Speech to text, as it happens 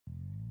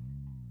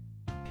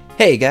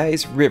Hey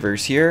guys,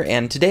 Rivers here,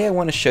 and today I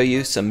want to show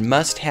you some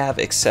must-have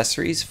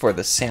accessories for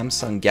the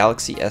Samsung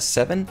Galaxy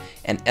S7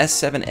 and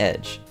S7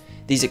 Edge.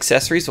 These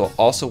accessories will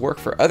also work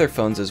for other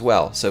phones as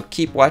well, so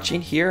keep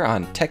watching here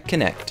on Tech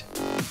Connect.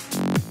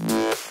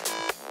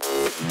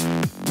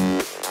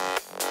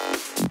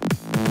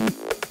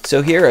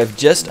 So here I've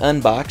just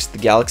unboxed the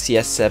Galaxy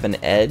S7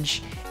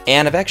 Edge,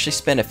 and I've actually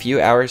spent a few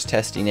hours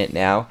testing it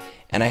now,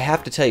 and I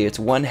have to tell you, it's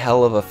one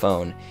hell of a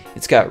phone.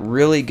 It's got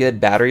really good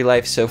battery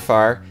life so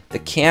far. The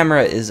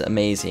camera is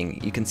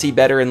amazing. You can see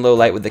better in low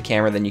light with the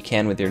camera than you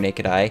can with your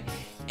naked eye.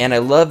 And I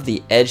love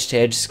the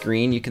edge-to-edge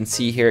screen. You can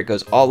see here it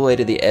goes all the way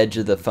to the edge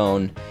of the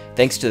phone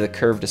thanks to the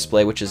curved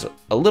display, which is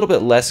a little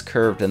bit less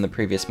curved than the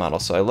previous model,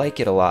 so I like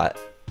it a lot.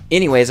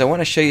 Anyways, I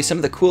want to show you some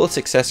of the coolest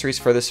accessories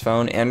for this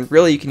phone, and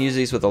really you can use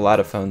these with a lot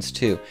of phones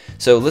too.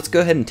 So let's go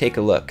ahead and take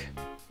a look.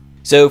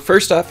 So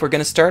first off, we're going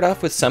to start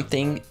off with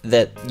something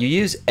that you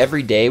use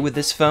every day with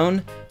this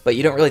phone, but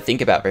you don't really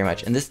think about very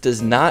much. And this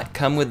does not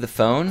come with the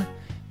phone,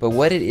 but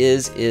what it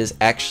is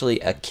actually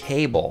a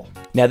cable.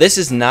 Now this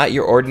is not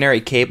your ordinary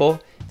cable.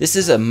 This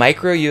is a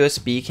micro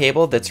USB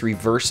cable that's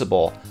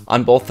reversible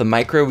on both the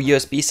micro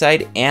USB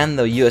side and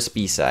the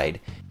USB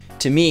side.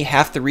 To me,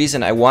 half the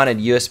reason I wanted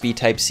USB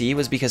Type-C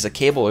was because the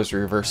cable is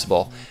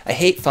reversible. I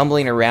hate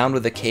fumbling around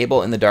with a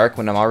cable in the dark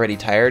when I'm already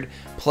tired,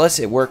 plus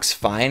it works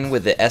fine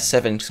with the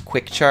S7's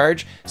quick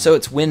charge, so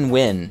it's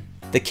win-win.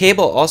 The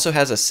cable also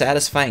has a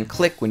satisfying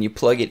click when you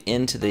plug it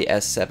into the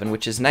S7,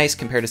 which is nice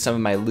compared to some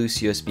of my loose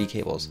USB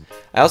cables.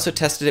 I also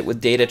tested it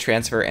with data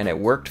transfer and it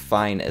worked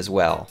fine as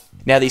well.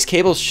 Now these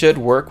cables should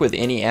work with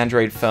any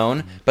Android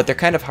phone, but they're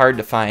kind of hard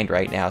to find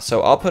right now,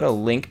 so I'll put a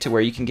link to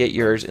where you can get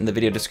yours in the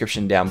video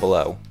description down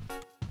below.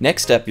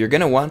 Next up, you're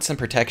going to want some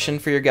protection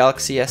for your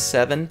Galaxy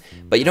S7,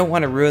 but you don't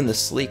want to ruin the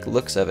sleek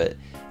looks of it.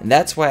 And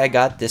that's why I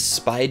got this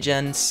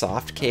SpyGen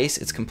soft case.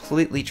 It's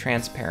completely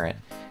transparent.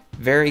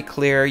 Very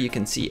clear, you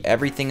can see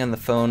everything on the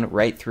phone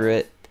right through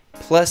it.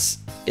 Plus,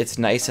 it's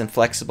nice and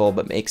flexible,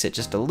 but makes it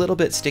just a little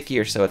bit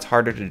stickier so it's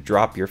harder to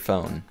drop your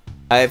phone.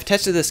 I've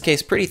tested this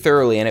case pretty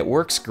thoroughly and it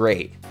works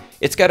great.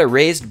 It's got a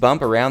raised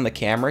bump around the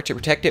camera to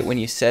protect it when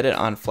you set it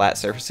on flat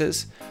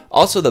surfaces.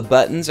 Also, the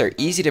buttons are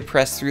easy to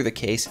press through the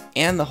case,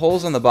 and the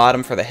holes on the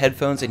bottom for the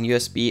headphones and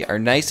USB are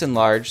nice and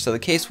large so the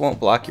case won't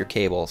block your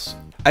cables.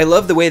 I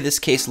love the way this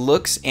case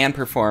looks and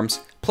performs,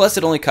 plus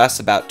it only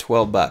costs about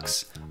 12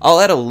 bucks. I'll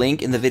add a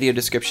link in the video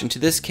description to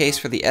this case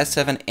for the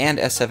S7 and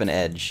S7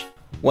 Edge.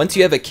 Once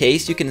you have a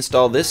case, you can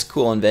install this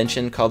cool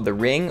invention called the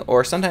Ring,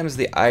 or sometimes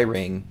the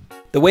iRing.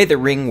 The way the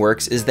Ring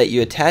works is that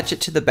you attach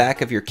it to the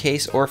back of your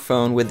case or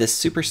phone with this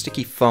super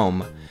sticky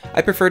foam.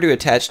 I prefer to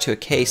attach to a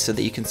case so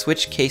that you can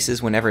switch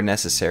cases whenever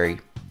necessary.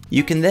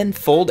 You can then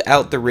fold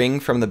out the Ring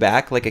from the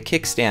back like a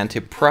kickstand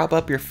to prop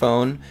up your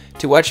phone,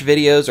 to watch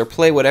videos or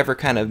play whatever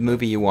kind of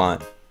movie you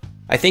want.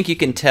 I think you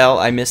can tell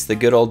I miss the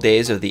good old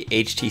days of the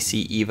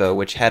HTC Evo,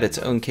 which had its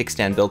own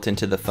kickstand built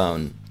into the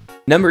phone.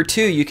 Number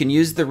 2, you can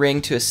use the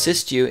Ring to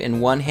assist you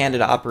in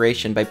one-handed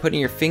operation by putting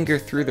your finger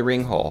through the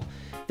ring hole.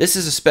 This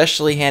is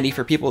especially handy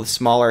for people with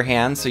smaller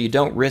hands so you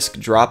don't risk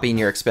dropping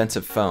your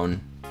expensive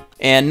phone.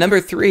 And number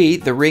 3,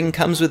 the Ring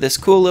comes with this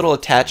cool little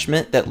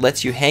attachment that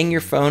lets you hang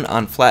your phone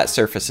on flat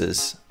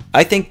surfaces.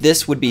 I think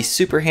this would be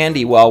super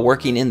handy while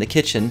working in the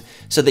kitchen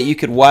so that you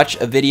could watch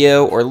a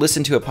video or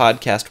listen to a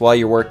podcast while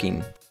you're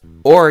working.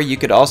 Or you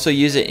could also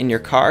use it in your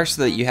car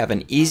so that you have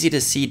an easy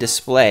to see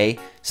display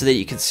so that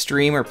you can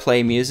stream or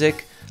play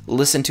music,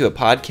 listen to a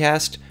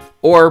podcast,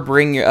 or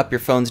bring up your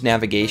phone's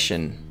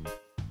navigation.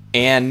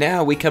 And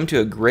now we come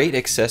to a great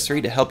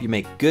accessory to help you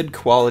make good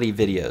quality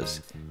videos.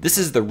 This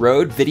is the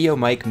Rode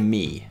VideoMic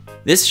Me.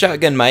 This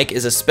shotgun mic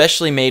is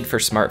especially made for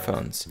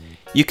smartphones.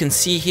 You can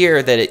see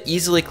here that it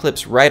easily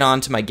clips right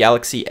onto my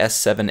Galaxy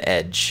S7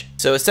 Edge.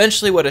 So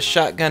essentially what a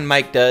shotgun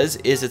mic does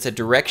is it's a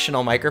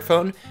directional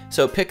microphone,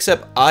 so it picks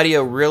up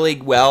audio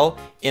really well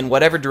in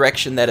whatever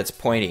direction that it's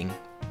pointing.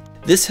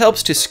 This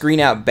helps to screen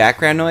out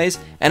background noise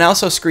and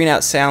also screen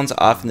out sounds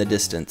off in the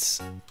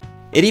distance.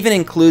 It even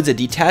includes a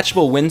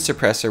detachable wind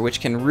suppressor,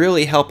 which can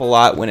really help a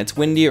lot when it's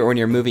windy or when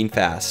you're moving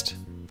fast.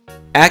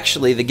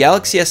 Actually, the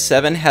Galaxy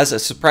S7 has a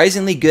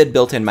surprisingly good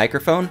built-in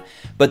microphone,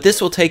 but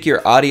this will take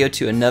your audio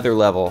to another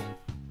level.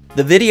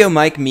 The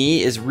VideoMic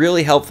Me is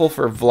really helpful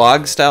for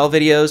vlog-style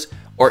videos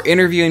or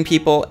interviewing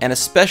people, and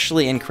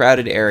especially in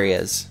crowded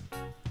areas.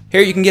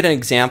 Here you can get an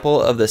example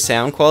of the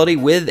sound quality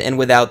with and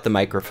without the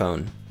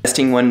microphone.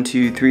 Testing 1,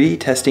 2, 3,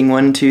 testing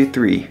 1, 2,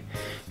 3.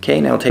 Okay,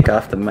 now we'll take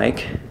off the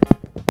mic.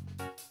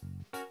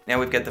 Now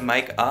we've got the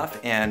mic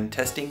off and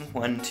testing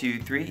 1,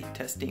 2, 3,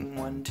 testing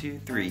 1, 2,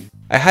 3.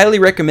 I highly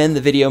recommend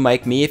the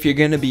VideoMic Me if you're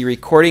going to be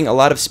recording a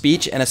lot of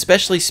speech, and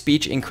especially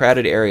speech in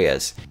crowded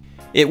areas.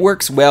 It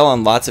works well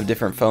on lots of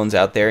different phones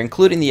out there,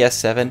 including the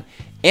S7,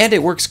 and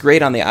it works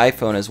great on the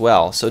iPhone as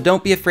well, so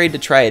don't be afraid to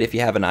try it if you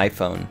have an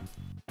iPhone.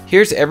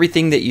 Here's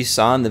everything that you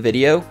saw in the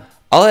video.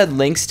 I'll add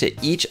links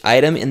to each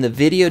item in the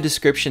video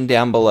description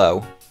down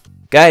below.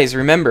 Guys,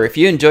 remember, if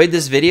you enjoyed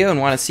this video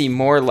and want to see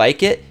more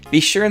like it, be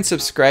sure and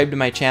subscribe to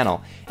my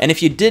channel. And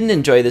if you didn't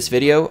enjoy this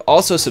video,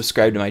 also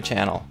subscribe to my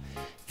channel.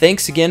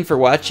 Thanks again for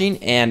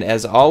watching, and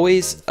as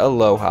always,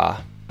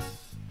 aloha.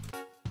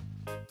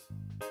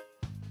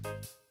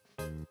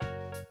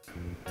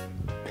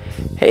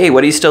 Hey,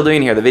 what are you still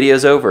doing here? The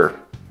video's over.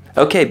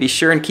 Okay, be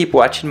sure and keep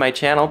watching my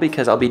channel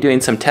because I'll be doing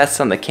some tests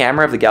on the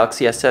camera of the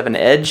Galaxy S7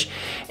 Edge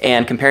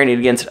and comparing it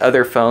against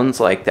other phones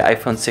like the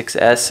iPhone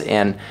 6s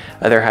and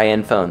other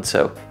high-end phones.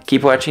 So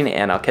keep watching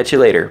and I'll catch you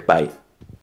later. Bye.